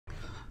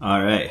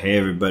All right, hey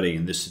everybody.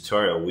 In this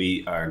tutorial,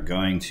 we are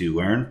going to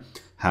learn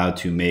how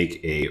to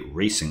make a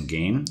racing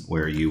game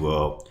where you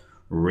will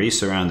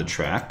race around the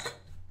track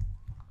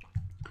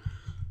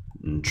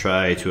and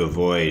try to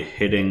avoid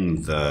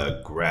hitting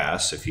the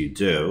grass. If you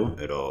do,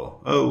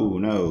 it'll, oh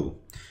no.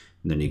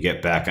 And then you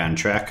get back on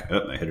track.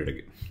 Oh, I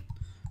hit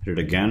it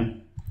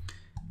again.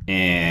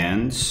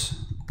 And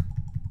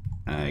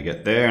I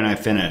get there and I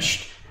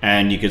finished.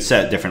 And you could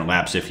set different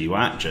laps if you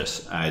want,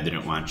 I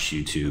didn't want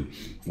you to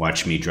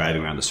watch me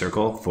driving around the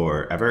circle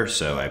forever,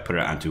 so I put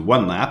it onto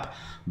one lap,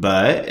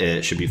 but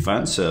it should be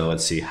fun, so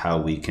let's see how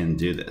we can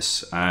do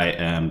this. I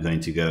am going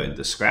to go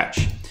into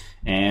Scratch,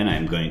 and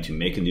I'm going to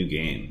make a new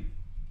game.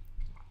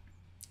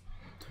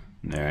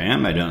 There I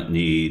am. I don't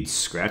need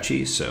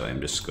Scratchy, so I'm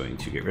just going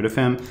to get rid of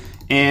him,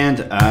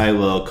 and I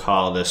will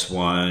call this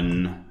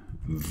one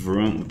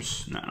Vroom,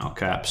 oops, not in all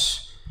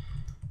caps,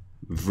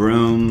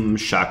 Vroom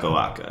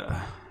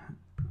Shakalaka.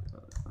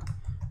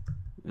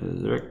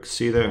 Is there a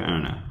C there? I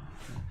don't know.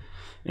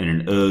 In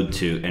an ode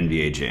to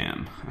NBA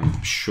Jam.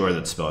 I'm sure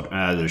that's spelled,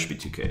 there should be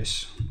two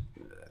Ks.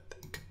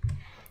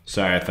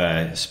 Sorry if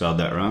I spelled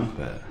that wrong,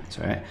 but it's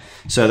all right.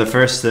 So the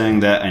first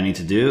thing that I need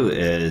to do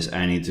is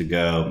I need to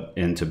go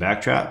into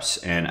backdrops,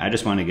 and I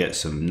just want to get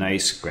some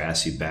nice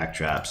grassy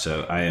backdrops.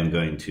 So I am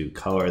going to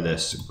color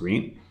this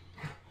green.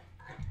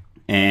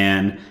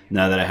 And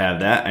now that I have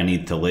that, I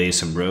need to lay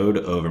some road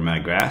over my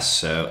grass.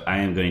 So I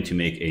am going to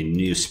make a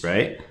new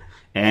sprite.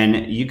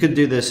 And you could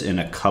do this in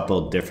a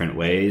couple different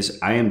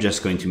ways. I am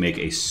just going to make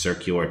a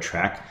circular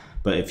track,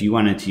 but if you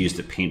wanted to use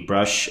the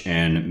paintbrush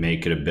and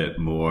make it a bit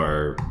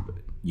more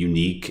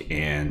unique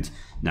and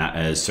not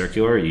as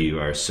circular, you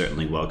are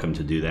certainly welcome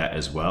to do that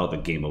as well. The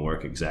game will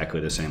work exactly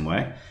the same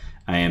way.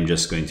 I am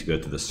just going to go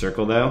to the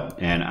circle though,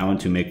 and I want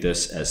to make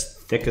this as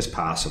thick as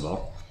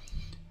possible.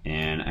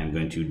 And I'm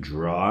going to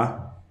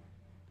draw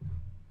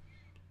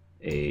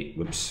a,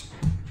 whoops,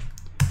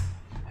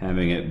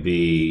 having it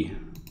be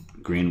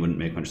green wouldn't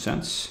make much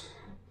sense.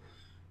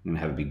 I'm gonna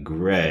have it be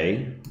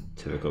gray,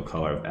 typical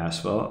color of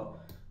asphalt.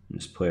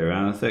 And just play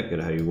around with it, get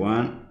it how you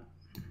want.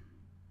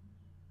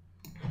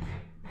 There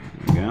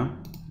we go.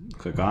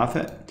 Click off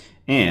it,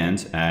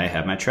 and I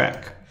have my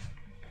track.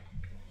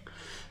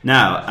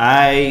 Now,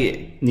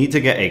 I need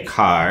to get a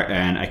car,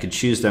 and I could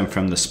choose them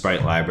from the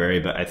sprite library,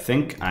 but I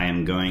think I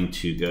am going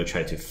to go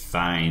try to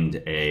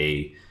find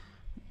a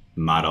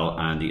model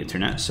on the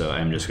internet. So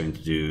I'm just going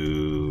to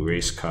do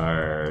race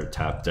car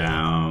top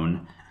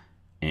down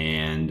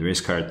and race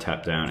car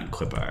top down and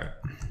clip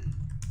art.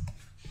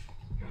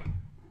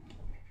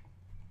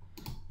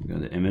 Go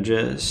to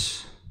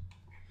images,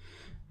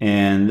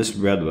 and this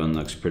red one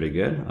looks pretty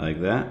good. I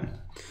like that.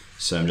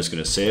 So I'm just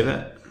going to save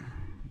it.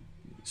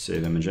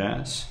 Save image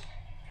as.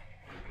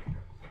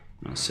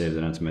 I'll save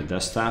that onto my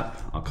desktop.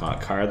 I'll call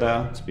it car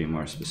though to be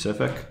more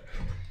specific.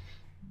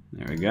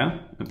 There we go.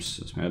 Oops,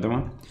 that's my other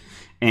one.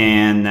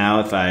 And now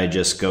if I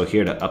just go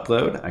here to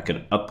upload, I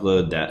could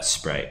upload that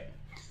sprite.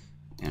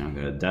 And I'll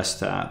go to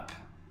desktop,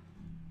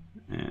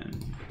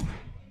 and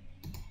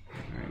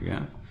there we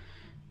go.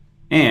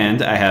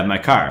 And I have my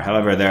car.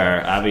 However, there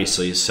are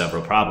obviously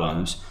several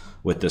problems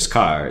with this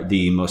car.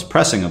 The most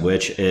pressing of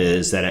which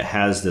is that it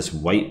has this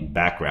white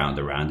background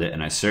around it,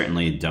 and I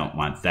certainly don't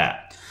want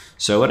that.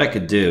 So what I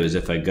could do is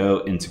if I go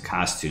into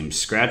costumes,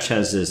 Scratch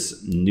has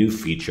this new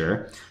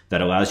feature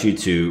that allows you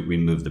to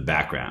remove the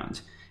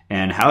background.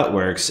 And how it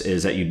works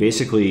is that you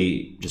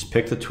basically just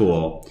pick the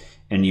tool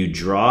and you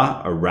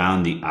draw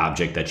around the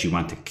object that you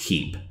want to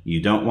keep.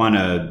 You don't want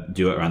to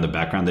do it around the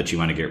background that you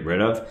want to get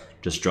rid of.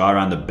 Just draw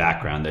around the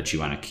background that you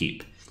want to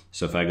keep.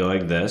 So if I go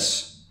like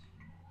this,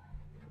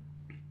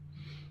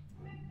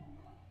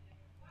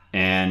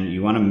 and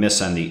you want to miss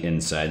on the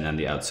inside and on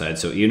the outside.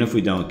 So even if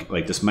we don't,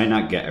 like this might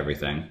not get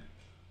everything.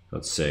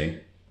 Let's see.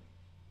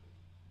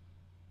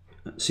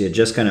 See, it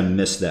just kind of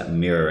missed that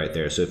mirror right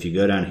there. So if you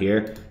go down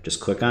here,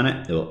 just click on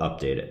it, it'll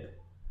update it.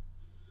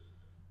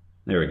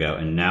 There we go.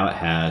 And now it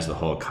has the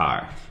whole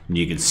car. And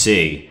you can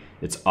see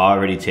it's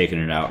already taken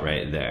it out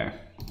right there.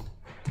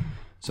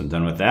 So I'm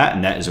done with that.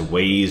 And that is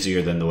way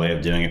easier than the way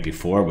of doing it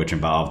before, which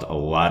involved a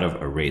lot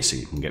of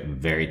erasing. It can get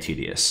very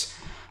tedious.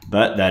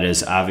 But that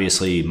is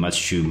obviously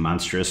much too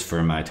monstrous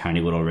for my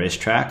tiny little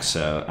racetrack.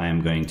 So I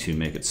am going to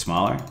make it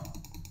smaller.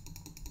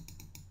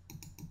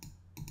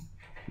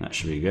 That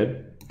should be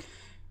good.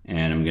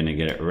 And I'm going to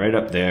get it right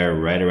up there,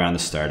 right around the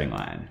starting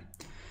line.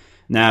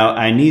 Now,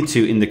 I need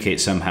to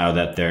indicate somehow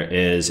that there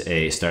is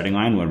a starting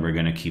line when we're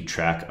going to keep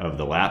track of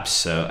the laps.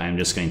 So I'm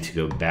just going to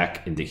go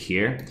back into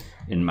here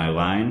in my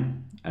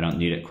line. I don't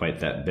need it quite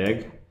that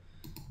big.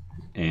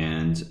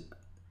 And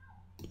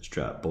just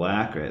drop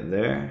black right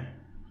there.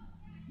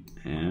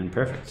 And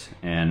perfect.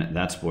 And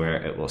that's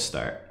where it will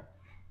start.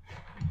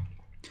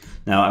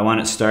 Now I want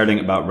it starting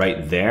about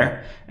right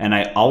there, and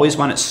I always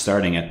want it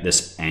starting at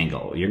this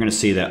angle. You're going to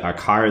see that our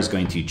car is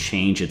going to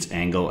change its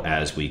angle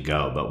as we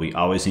go, but we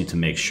always need to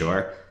make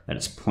sure that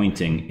it's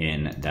pointing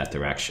in that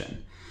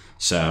direction.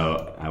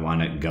 So I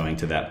want it going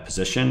to that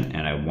position,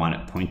 and I want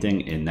it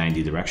pointing in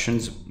 90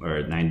 directions,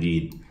 or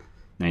 90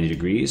 90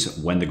 degrees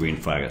when the green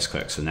flag is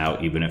clicked. So now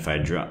even if I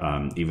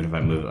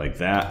move it like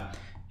that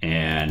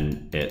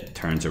and it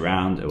turns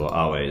around, it will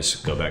always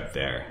go back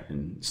there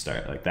and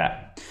start like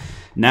that.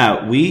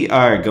 Now we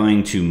are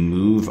going to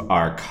move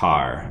our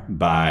car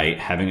by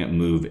having it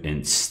move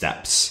in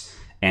steps.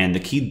 And the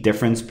key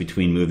difference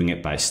between moving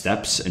it by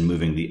steps and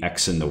moving the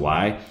X and the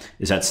Y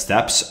is that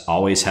steps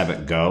always have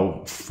it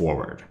go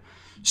forward.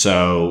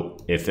 So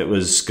if it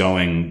was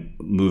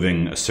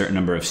moving a certain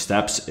number of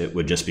steps, it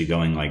would just be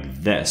going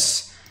like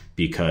this,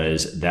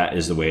 because that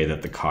is the way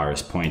that the car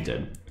is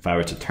pointed. If I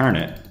were to turn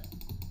it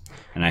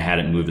and I had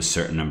it move a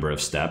certain number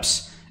of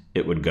steps,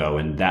 it would go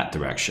in that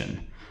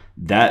direction.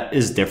 That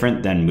is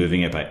different than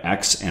moving it by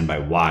X and by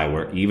Y,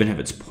 where even if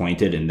it's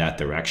pointed in that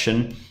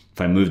direction,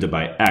 if I moved it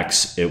by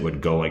X, it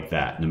would go like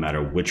that, no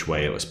matter which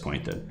way it was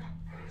pointed.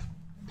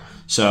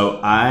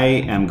 So I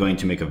am going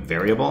to make a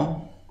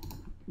variable.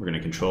 We're going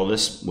to control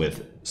this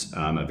with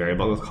a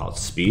variable called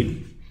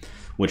speed,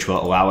 which will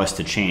allow us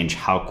to change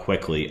how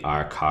quickly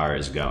our car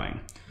is going.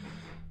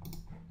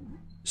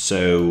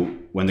 So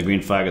when the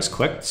green flag is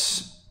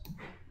clicked,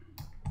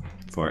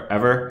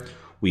 forever,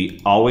 we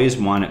always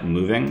want it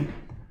moving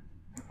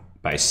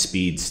by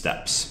speed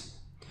steps.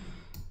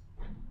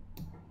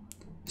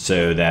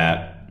 So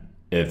that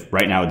if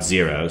right now it's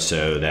 0,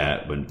 so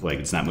that when, like,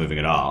 it's not moving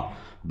at all,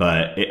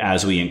 but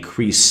as we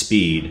increase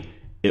speed,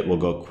 it will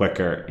go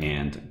quicker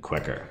and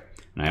quicker.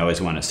 And I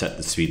always want to set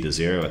the speed to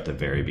 0 at the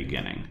very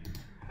beginning.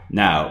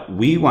 Now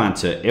we want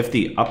to, if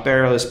the up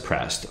arrow is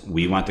pressed,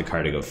 we want the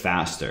car to go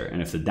faster.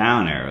 And if the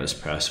down arrow is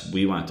pressed,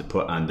 we want to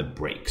put on the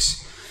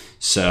brakes.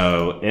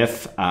 So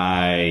if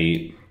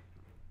I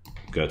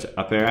go to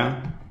up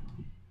arrow,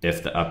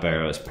 if the up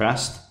arrow is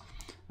pressed,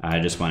 I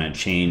just want to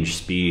change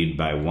speed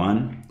by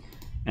 1.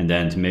 And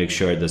then to make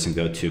sure it doesn't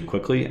go too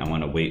quickly, I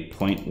want to wait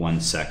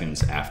 0.1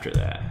 seconds after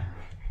that.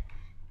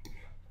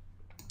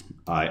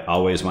 I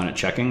always want it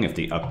checking if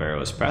the up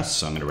arrow is pressed,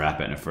 so I'm going to wrap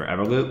it in a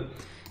forever loop.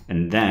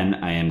 And then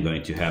I am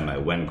going to have my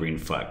when green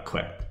flag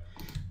clicked.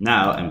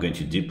 Now I'm going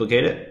to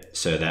duplicate it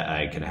so that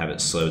I can have it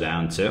slow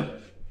down too.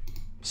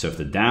 So if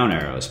the down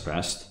arrow is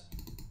pressed,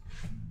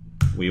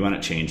 we want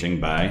it changing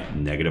by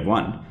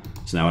 -1.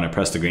 So now when I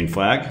press the green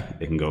flag,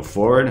 it can go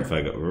forward. If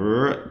I go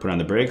put on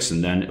the brakes,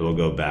 and then it will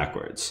go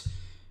backwards.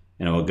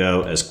 And it will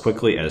go as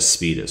quickly as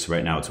speed is.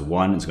 Right now it's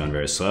 1, it's going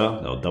very slow.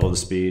 That'll double the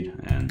speed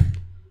and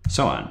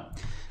so on.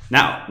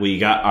 Now we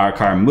got our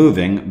car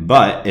moving,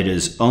 but it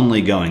is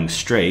only going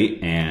straight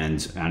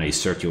and on a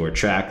circular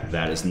track.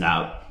 That is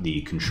not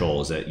the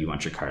controls that you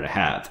want your car to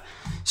have.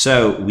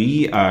 So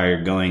we are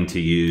going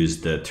to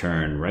use the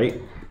turn right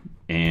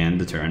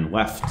and the turn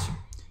left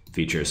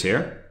features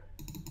here.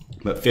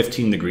 But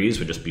 15 degrees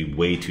would just be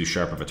way too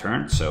sharp of a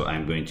turn. So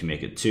I'm going to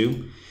make it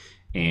 2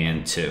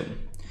 and 2.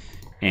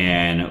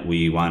 And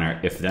we want our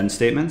if-then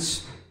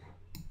statements.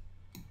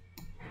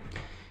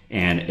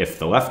 And if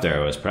the left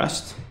arrow is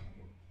pressed,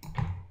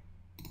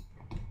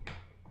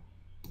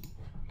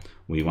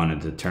 we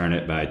wanted to turn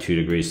it by 2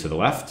 degrees to the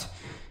left.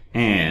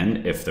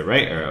 And if the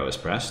right arrow is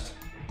pressed,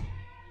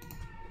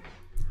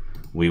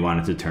 we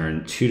wanted to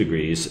turn 2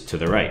 degrees to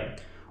the right.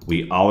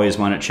 We always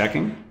want it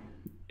checking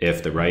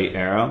if the right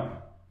arrow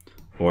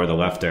or the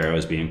left arrow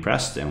is being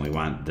pressed, and we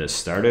want this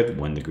started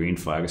when the green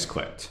flag is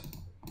clicked.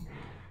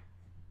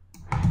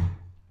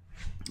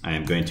 I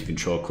am going to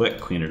control click,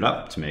 clean it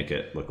up to make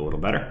it look a little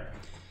better.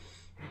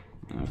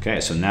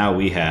 Okay, so now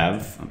we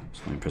have,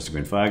 let me press the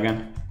green flag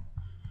again.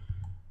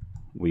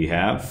 We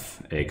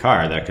have a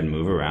car that can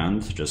move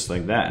around just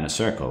like that in a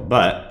circle.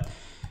 But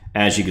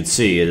as you can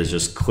see, it is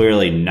just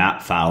clearly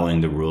not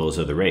following the rules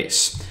of the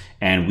race.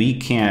 And we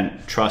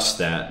can't trust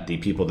that the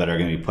people that are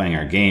going to be playing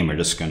our game are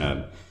just going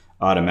to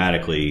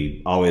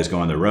automatically always go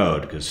on the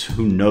road, because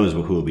who knows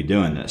who will be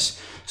doing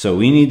this. So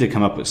we need to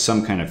come up with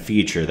some kind of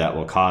feature that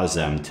will cause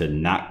them to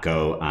not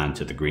go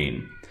onto the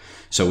green.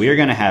 So we are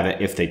going to have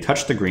it, if they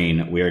touch the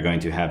green, we are going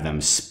to have them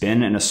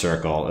spin in a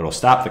circle. It'll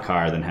stop the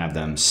car, then have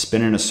them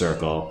spin in a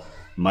circle,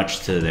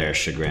 much to their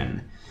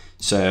chagrin.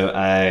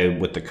 So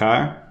with the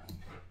car,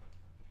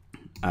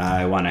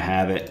 I want to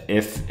have it,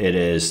 if it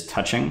is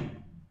touching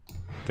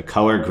the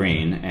color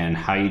green, and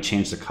how you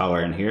change the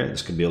color in here,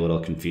 this could be a little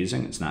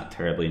confusing, it's not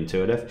terribly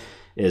intuitive,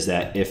 is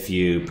that if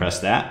you press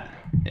that,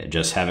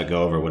 just have it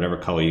go over whatever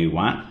color you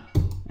want,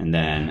 and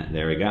then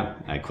there we go.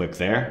 I click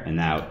there, and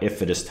now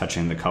if it is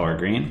touching the color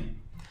green,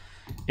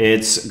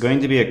 it's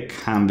going to be a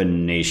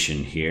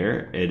combination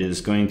here. It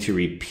is going to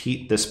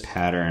repeat this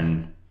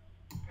pattern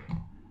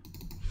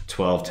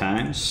 12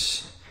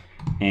 times,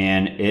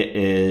 and it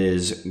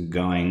is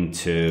going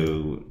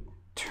to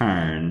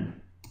turn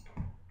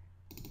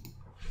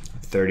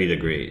 30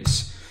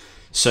 degrees.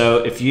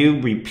 So if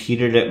you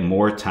repeated it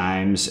more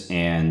times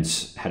and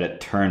had it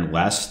turn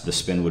less, the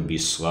spin would be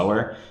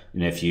slower.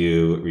 And if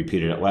you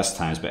repeated it less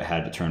times but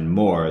had to turn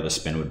more, the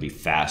spin would be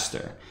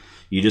faster.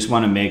 You just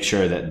want to make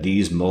sure that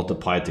these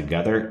multiplied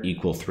together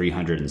equal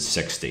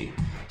 360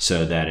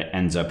 so that it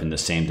ends up in the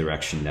same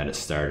direction that it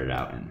started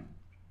out in.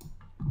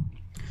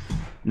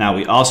 Now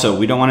we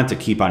don't want it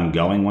to keep on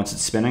going once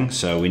it's spinning,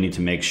 so we need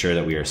to make sure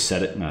that we are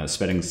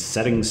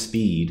setting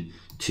speed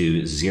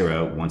to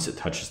 0 once it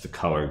touches the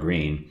color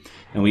green.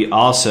 And we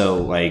also,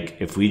 like,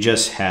 if we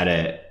just had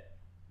it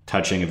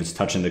touching, if it's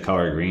touching the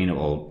color green, it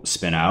will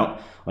spin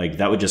out. Like,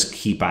 that would just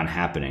keep on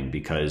happening,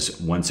 because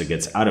once it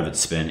gets out of its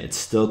spin, it's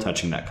still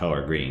touching that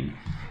color green,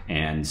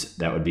 and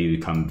that would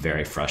become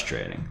very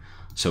frustrating.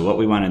 So what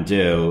we want to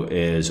do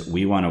is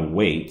we want to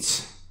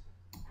wait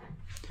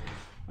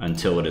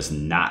until it is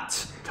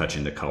not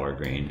touching the color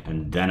green,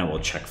 and then it will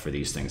check for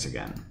these things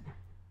again.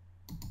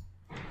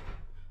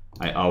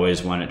 I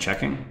always want it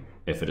checking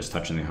if it is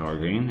touching the color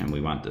green, and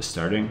we want this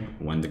starting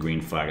when the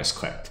green flag is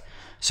clicked.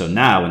 So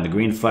now when the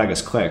green flag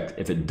is clicked,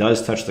 if it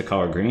does touch the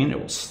color green, it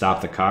will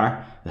stop the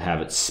car,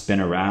 have it spin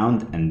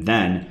around, and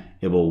then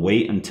it will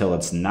wait until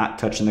it's not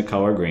touching the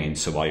color green.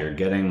 So while you're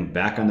getting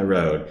back on the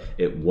road,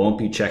 it won't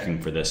be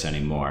checking for this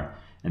anymore.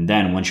 And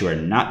then once you are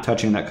not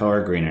touching that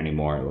color green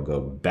anymore, it will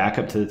go back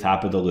up to the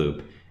top of the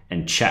loop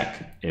and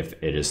check if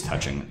it is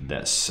touching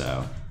this.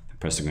 So I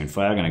press the green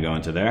flag and I go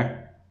into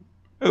there.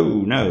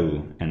 Oh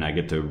no, and I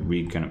get to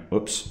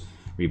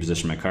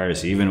reposition my car.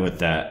 So even with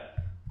that,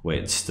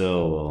 wait, it's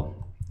still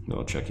a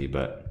little tricky,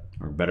 but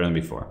we're better than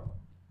before.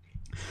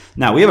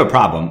 Now we have a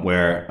problem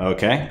where,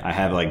 okay, I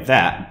have like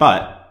that,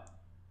 but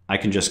I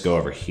can just go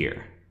over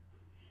here.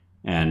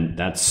 And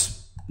that's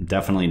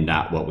definitely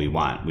not what we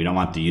want. We don't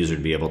want the user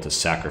to be able to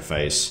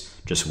sacrifice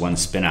just one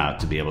spin out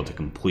to be able to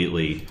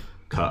completely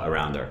cut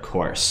around our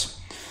course.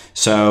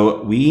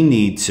 So we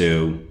need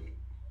to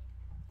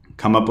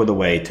come up with a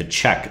way to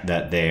check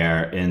that they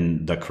are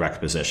in the correct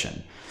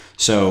position.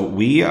 So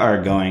we are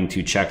going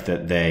to check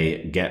that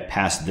they get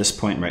past this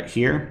point right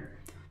here,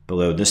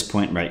 below this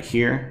point right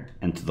here,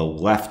 and to the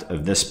left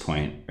of this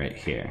point right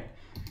here.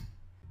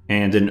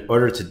 And in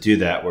order to do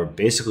that, we're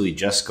basically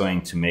just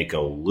going to make a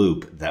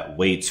loop that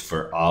waits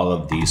for all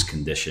of these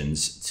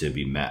conditions to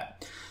be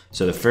met.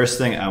 So the first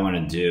thing I want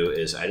to do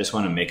is I just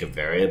want to make a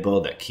variable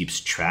that keeps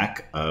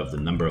track of the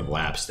number of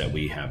laps that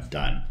we have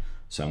done.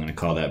 So I'm going to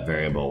call that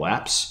variable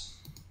laps.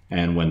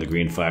 And when the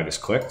green flag is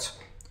clicked,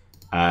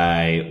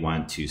 I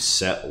want to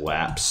set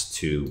laps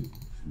to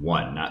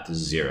 1, not to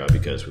 0,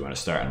 because we want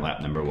to start on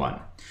lap number 1.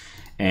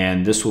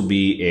 And this will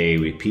be a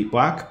repeat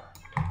block.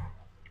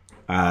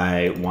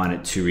 I want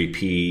it to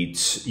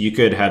repeat, you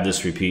could have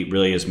this repeat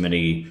really as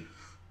many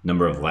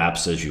number of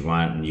laps as you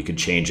want, and you could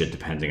change it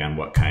depending on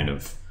what kind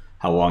of,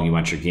 how long you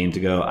want your game to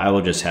go. I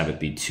will just have it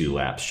be 2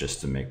 laps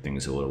just to make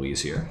things a little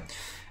easier.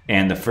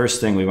 And the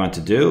first thing we want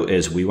to do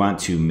is we want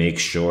to make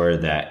sure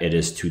that it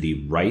is to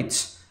the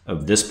right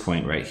of this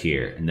point right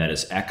here, and that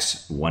is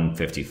X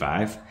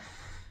 155.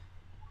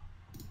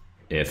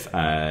 If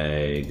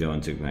I go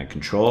into my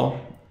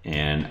control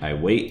and I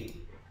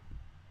wait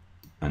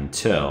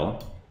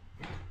until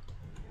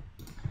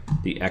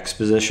the X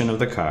position of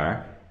the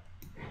car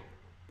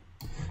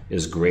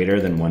is greater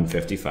than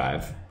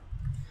 155.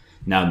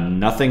 Now,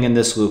 nothing in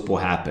this loop will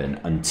happen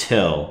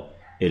until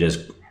it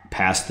is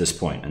past this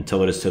point,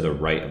 until it is to the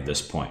right of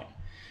this point.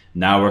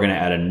 Now we're going to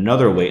add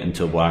another wait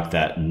until block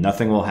that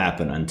nothing will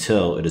happen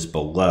until it is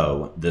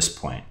below this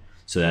point.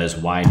 So that is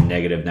Y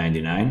negative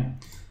 99.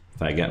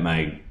 If I get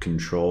my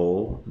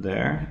control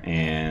there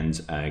and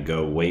I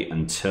go wait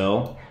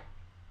until,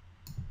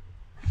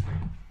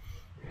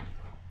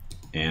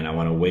 and I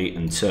want to wait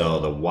until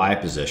the Y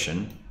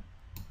position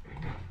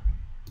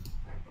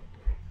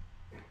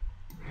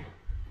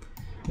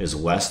is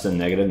less than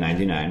negative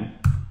 99.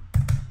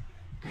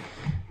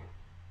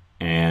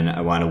 And I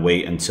want to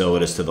wait until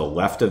it is to the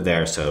left of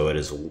there, so it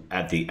is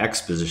at the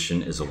X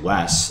position is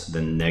less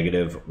than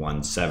negative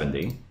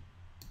 170.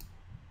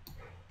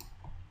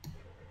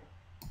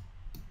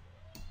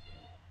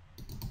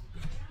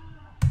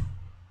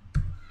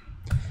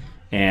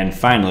 And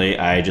finally,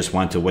 I just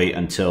want to wait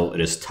until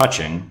it is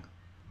touching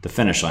the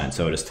finish line,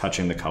 so it is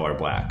touching the color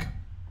black.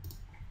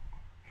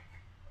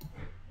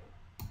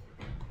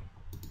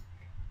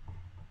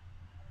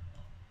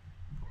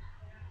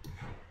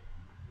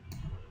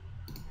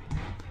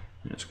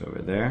 Let's go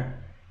over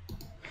there.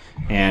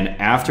 And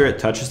after it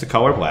touches the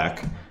color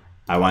black,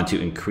 I want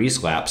to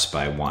increase laps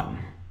by 1.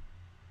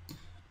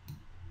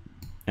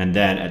 And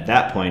then at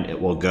that point,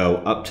 it will go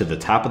up to the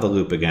top of the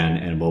loop again,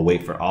 and we'll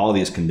wait for all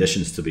these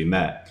conditions to be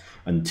met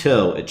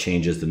until it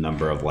changes the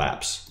number of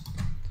laps.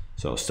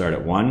 So I'll start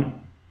at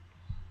 1.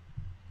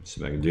 Let's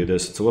see if I can do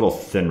this. It's a little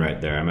thin right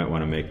there. I might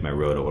want to make my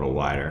road a little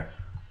wider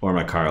or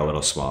my car a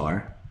little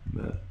smaller.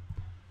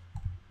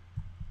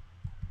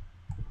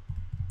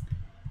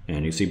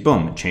 And you see,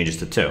 boom, it changes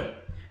to 2.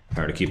 If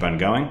I were to keep on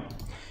going,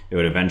 it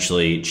would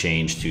eventually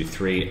change to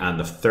 3 on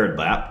the 3rd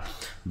lap,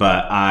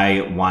 but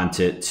I want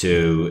it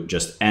to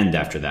just end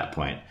after that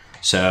point.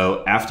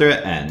 So after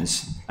it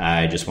ends,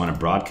 I just want to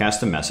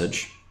broadcast a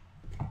message,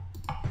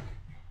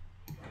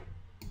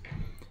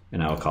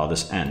 and I will call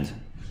this end.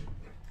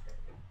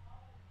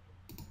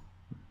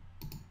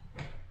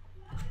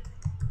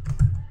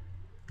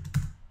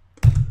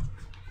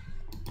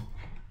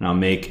 And I'll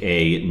make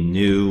a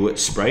new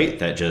sprite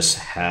that just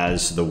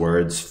has the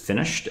words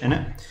finished in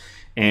it.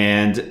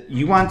 And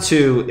you want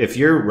to, if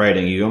you're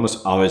writing, you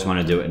almost always want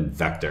to do it in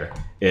vector.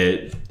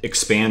 It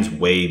expands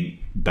way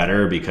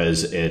better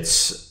because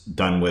it's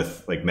done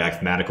with like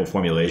mathematical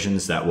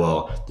formulations that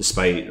will,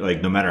 despite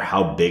like no matter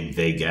how big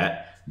they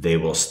get, they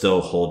will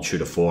still hold true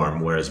to form.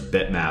 Whereas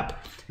bitmap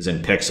is in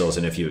pixels,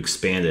 and if you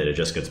expand it, it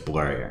just gets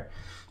blurrier.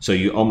 So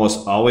you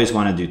almost always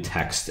want to do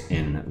text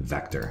in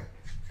vector.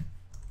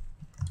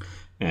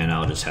 And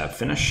I'll just have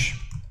finish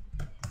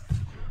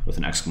with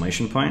an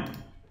exclamation point.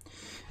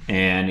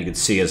 And you can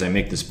see as I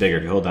make this bigger,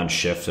 if you hold down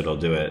shift, it'll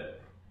do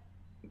it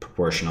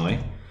proportionally.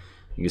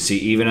 You can see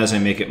even as I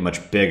make it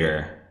much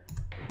bigger,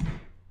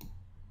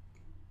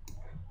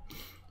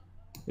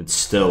 it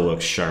still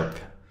looks sharp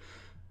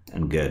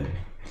and good.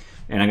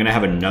 And I'm gonna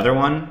have another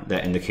one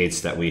that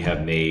indicates that we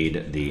have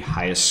made the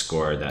highest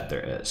score that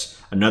there is.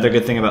 Another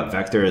good thing about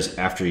vector is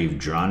after you've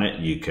drawn it,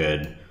 you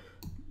could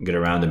get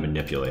around and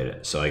manipulate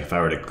it. So like if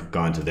I were to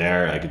go into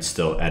there, I could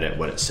still edit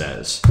what it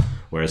says.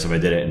 Whereas if I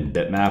did it in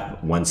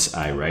bitmap, once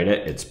I write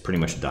it, it's pretty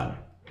much done.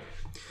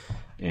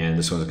 And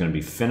this one's gonna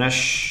be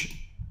finish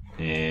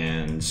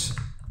and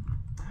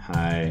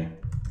high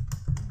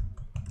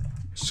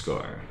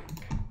score.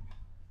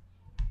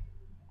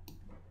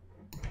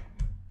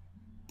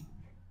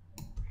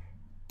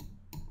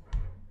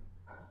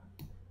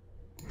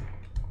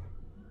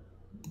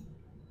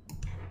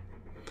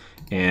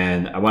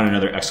 And I want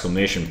another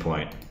exclamation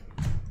point.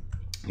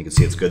 You can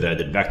see it's good that I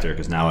did vector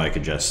because now I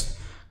could just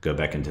go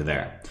back into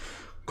there.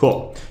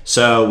 Cool.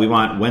 So we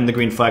want when the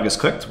green flag is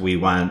clicked, we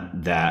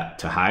want that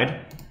to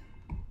hide.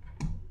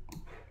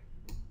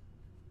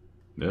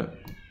 Yeah, what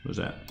was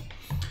that?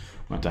 We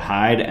want to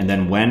hide, and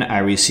then when I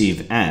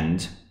receive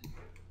end,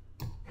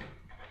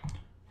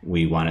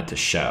 we want it to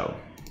show.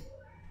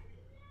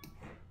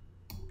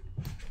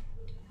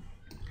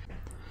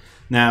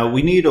 Now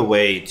we need a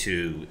way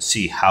to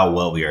see how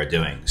well we are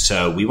doing.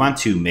 So we want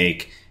to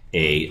make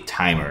a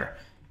timer,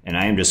 and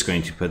I am just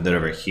going to put that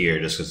over here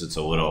just because it's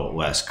a little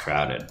less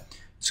crowded.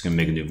 Just gonna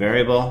make a new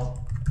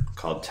variable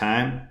called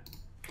time.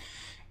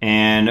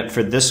 And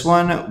for this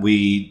one,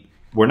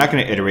 we're not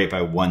gonna iterate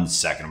by 1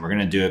 second. We're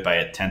gonna do it by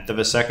 1/10 of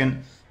a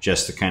second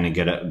just to kind of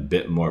get it a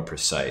bit more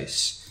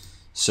precise.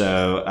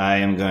 So I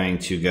am going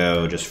to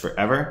go just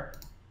forever.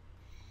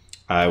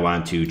 I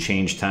want to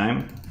change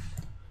time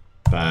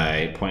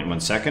by 0.1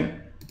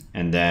 second.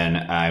 And then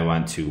I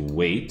want to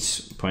wait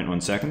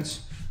 0.1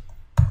 seconds.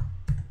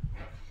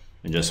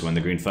 And just when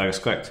the green flag is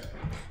clicked.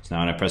 So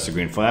now when I press the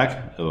green flag,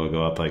 it will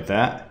go up like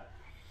that.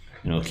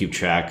 And it'll keep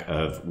track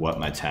of what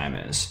my time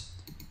is.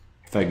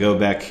 If I go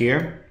back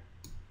here,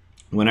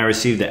 when I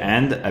receive the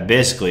end,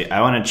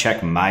 I want to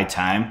check my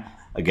time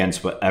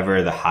against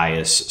whatever the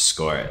highest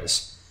score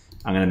is.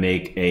 I'm going to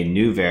make a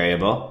new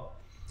variable,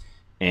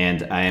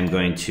 and I am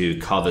going to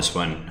call this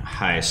one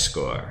high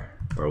score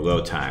or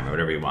low time or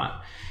whatever you want.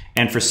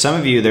 And for some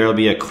of you, there will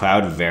be a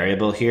cloud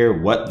variable here.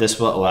 What this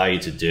will allow you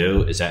to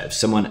do is that if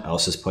someone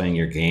else is playing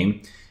your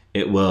game,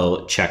 it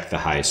will check the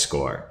high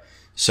score.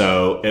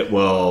 So it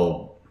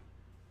will,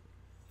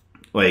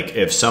 like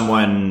if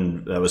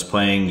someone that was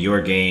playing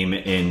your game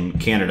in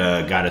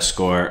Canada got a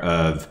score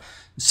of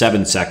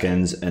 7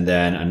 seconds, and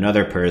then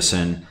another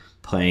person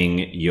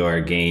playing your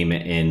game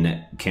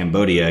in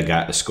Cambodia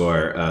got a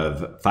score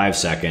of 5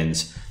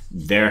 seconds,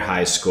 their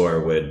high score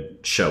would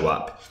show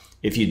up.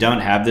 If you don't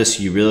have this,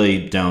 you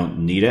really don't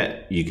need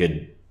it. You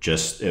could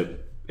just,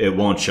 it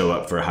won't show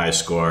up for a high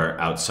score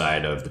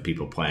outside of the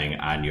people playing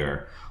on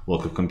your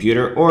local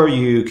computer, or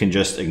you can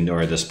just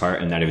ignore this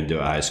part and not even do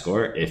a high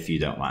score if you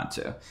don't want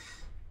to.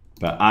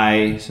 But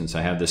since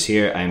I have this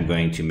here, I'm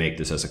going to make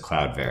this as a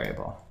cloud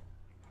variable.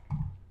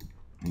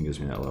 It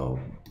gives me that little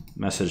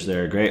message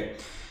there,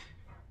 great.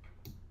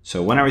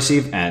 So when I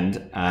receive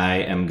end, I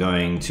am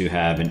going to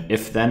have an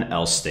if then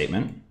else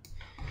statement.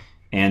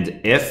 And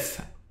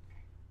if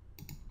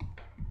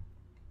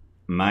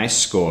my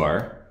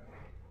score,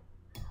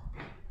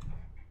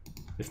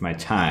 if my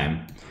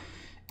time,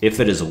 if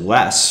it is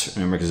less,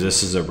 remember because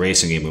this is a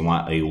racing game, we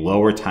want a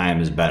lower time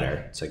is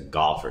better. It's like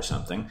golf or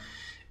something.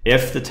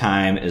 If the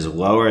time is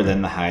lower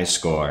than the high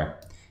score,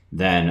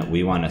 then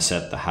we want to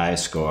set the high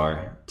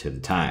score to the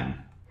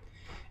time.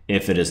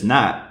 If it is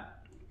not,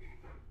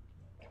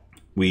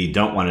 we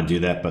don't want to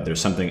do that, but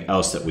there's something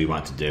else that we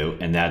want to do,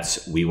 and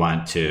that's we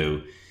want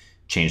to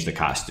change the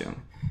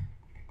costume.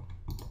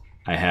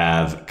 I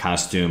have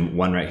costume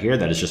 1 right here,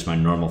 that is just my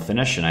normal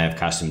finish, and I have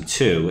costume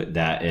 2,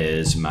 that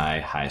is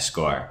my high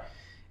score.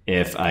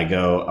 If I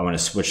go, I want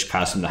to switch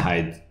costume to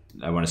high,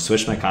 I want to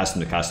switch my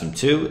costume to costume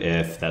 2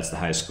 if that's the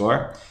high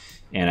score,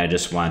 and I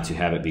just want to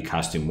have it be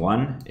costume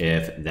 1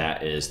 if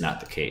that is not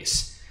the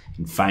case.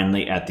 And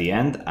finally, at the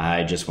end,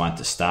 I just want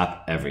to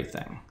stop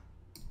everything.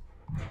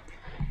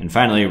 And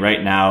finally,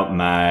 right now,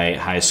 my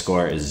high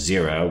score is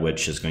 0,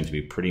 which is going to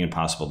be pretty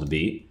impossible to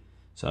beat.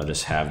 So I'll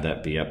just have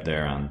that be up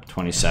there on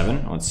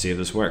 27. Let's see if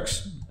this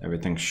works.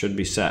 Everything should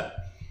be set.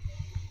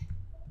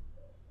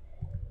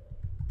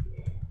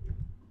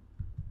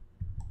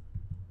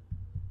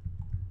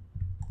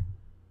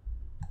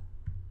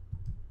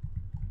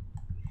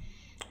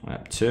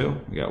 Lap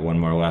 2. We got one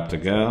more lap to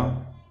go.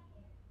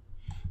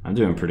 I'm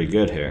doing pretty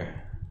good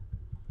here.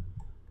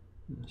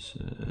 This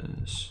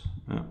is,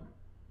 oh,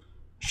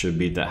 should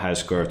beat that high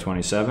score of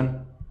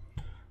 27.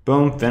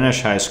 Boom,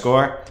 finish, high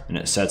score, and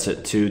it sets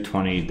it to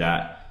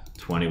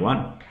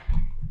 20.21.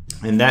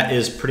 And that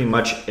is pretty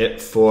much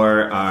it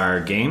for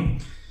our game.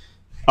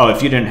 Oh,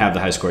 if you didn't have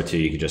the high score too,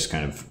 you could just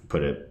kind of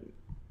put it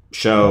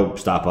show,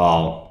 stop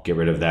all, get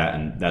rid of that,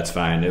 and that's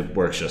fine. It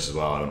works just as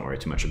well. I don't worry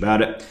too much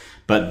about it.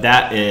 But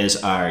that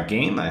is our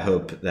game. I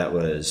hope that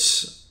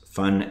was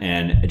fun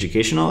and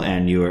educational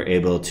and you were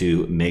able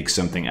to make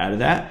something out of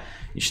that.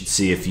 You should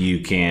see if you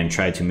can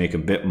try to make a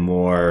bit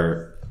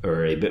more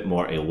or a bit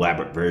more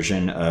elaborate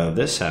version of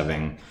this,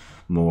 having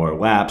more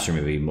laps or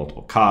maybe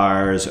multiple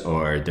cars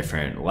or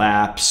different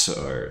laps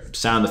or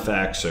sound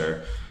effects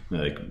or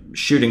like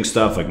shooting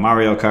stuff like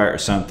Mario Kart or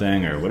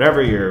something or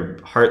whatever your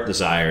heart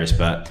desires.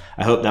 But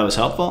I hope that was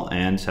helpful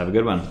and have a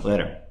good one.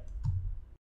 Later.